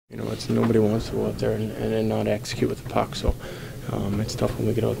You know, nobody wants to go out there and not execute with the puck. So it's tough when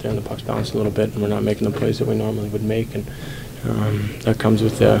we get out there and the puck's bouncing a little bit and we're not making the plays that we normally would make. And that comes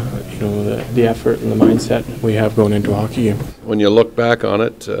with the effort and the mindset we have going into a hockey game. When you look back on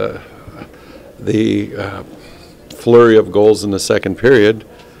it, the flurry of goals in the second period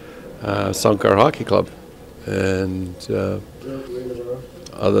sunk our hockey club. And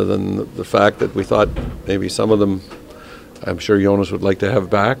other than the fact that we thought maybe some of them, I'm sure Jonas would like to have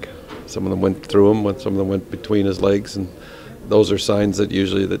back. Some of them went through him, some of them went between his legs, and those are signs that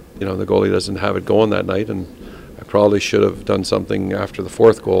usually that the goalie doesn't have it going that night. And I probably should have done something after the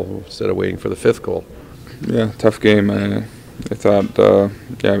fourth goal instead of waiting for the fifth goal. Yeah, tough game. I thought,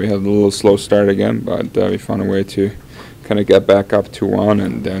 we had a little slow start again, but we found a way to kind of get back up 2-1,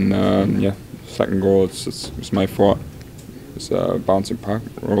 and then second goal, it's my fault. It's a bouncing puck,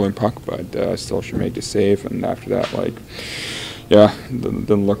 rolling puck, but I still should make the save. And after that,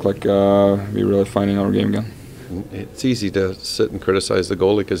 didn't look like we really finding our game again. It's easy to sit and criticize the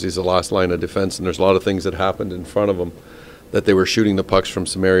goalie because he's the last line of defense, and there's a lot of things that happened in front of him that they were shooting the pucks from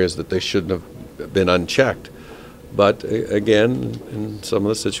some areas that they shouldn't have been unchecked. But again, in some of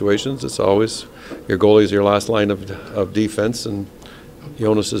the situations, it's always your goalie is your last line of defense, and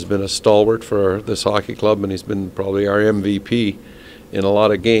Jonas has been a stalwart for this hockey club, and he's been probably our MVP in a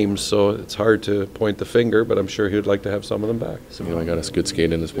lot of games, so it's hard to point the finger, but I'm sure he would like to have some of them back. So, I got us good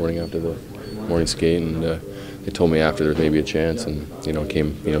skate in this morning after the morning skate, and they told me after there was maybe a chance, and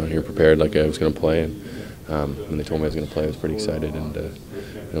came here prepared like I was going to play, and when they told me I was going to play, I was pretty excited, and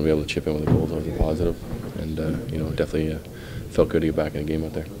be able to chip in with the goals, I was positive, and definitely felt good to get back in a game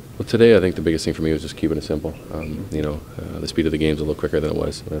out there. Well, today I think the biggest thing for me was just keeping it simple. The speed of the game is a little quicker than it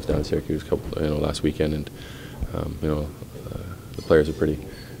was when I was down in Syracuse last weekend, and the players are pretty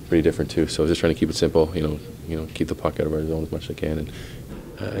different too. So I was just trying to keep it simple. Keep the puck out of our zone as much as I can.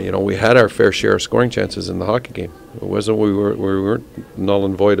 And we had our fair share of scoring chances in the hockey game. It wasn't we weren't null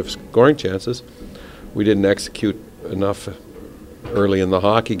and void of scoring chances. We didn't execute enough early in the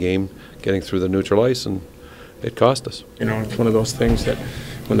hockey game, getting through the neutral ice, and it cost us. It's one of those things that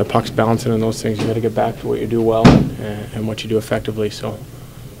when the puck's bouncing and those things, you got to get back to what you do well and what you do effectively. So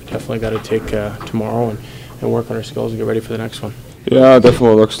we definitely got to take tomorrow and work on our skills and get ready for the next one. Yeah, it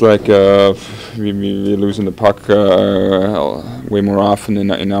definitely looks like we're losing the puck way more often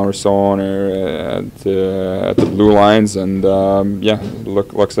in our zone or at the blue lines, and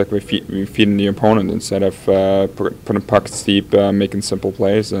looks like we're feeding the opponent instead of putting pucks deep, making simple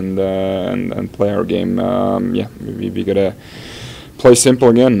plays and play our game. We gotta play simple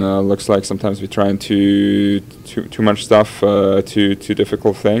again. Looks like sometimes we're trying too much stuff, too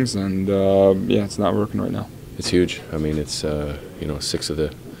difficult things, and it's not working right now. It's huge. I mean, it's 6 of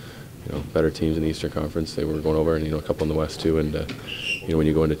the better teams in the Eastern Conference. They were going over, and a couple in the West too. And when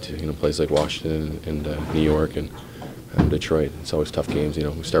you go into places like Washington and New York and Detroit, it's always tough games.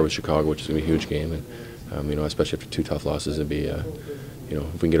 We start with Chicago, which is going to be a huge game, and especially after 2 tough losses, it'd be if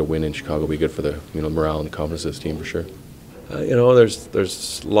we can get a win in Chicago, it'd be good for the morale and the confidence of this team for sure.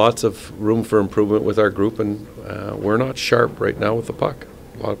 There's lots of room for improvement with our group, and we're not sharp right now with the puck.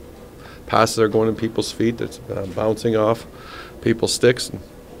 A lot of passes are going in people's feet. It's bouncing off people's sticks. And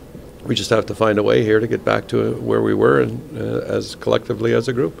we just have to find a way here to get back to where we were and as collectively as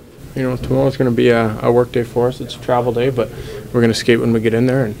a group. Tomorrow's going to be a work day for us. It's a travel day, but we're going to skate when we get in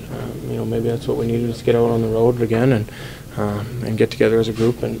there, and maybe that's what we need to just get out on the road again and get together as a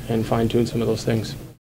group and fine-tune some of those things.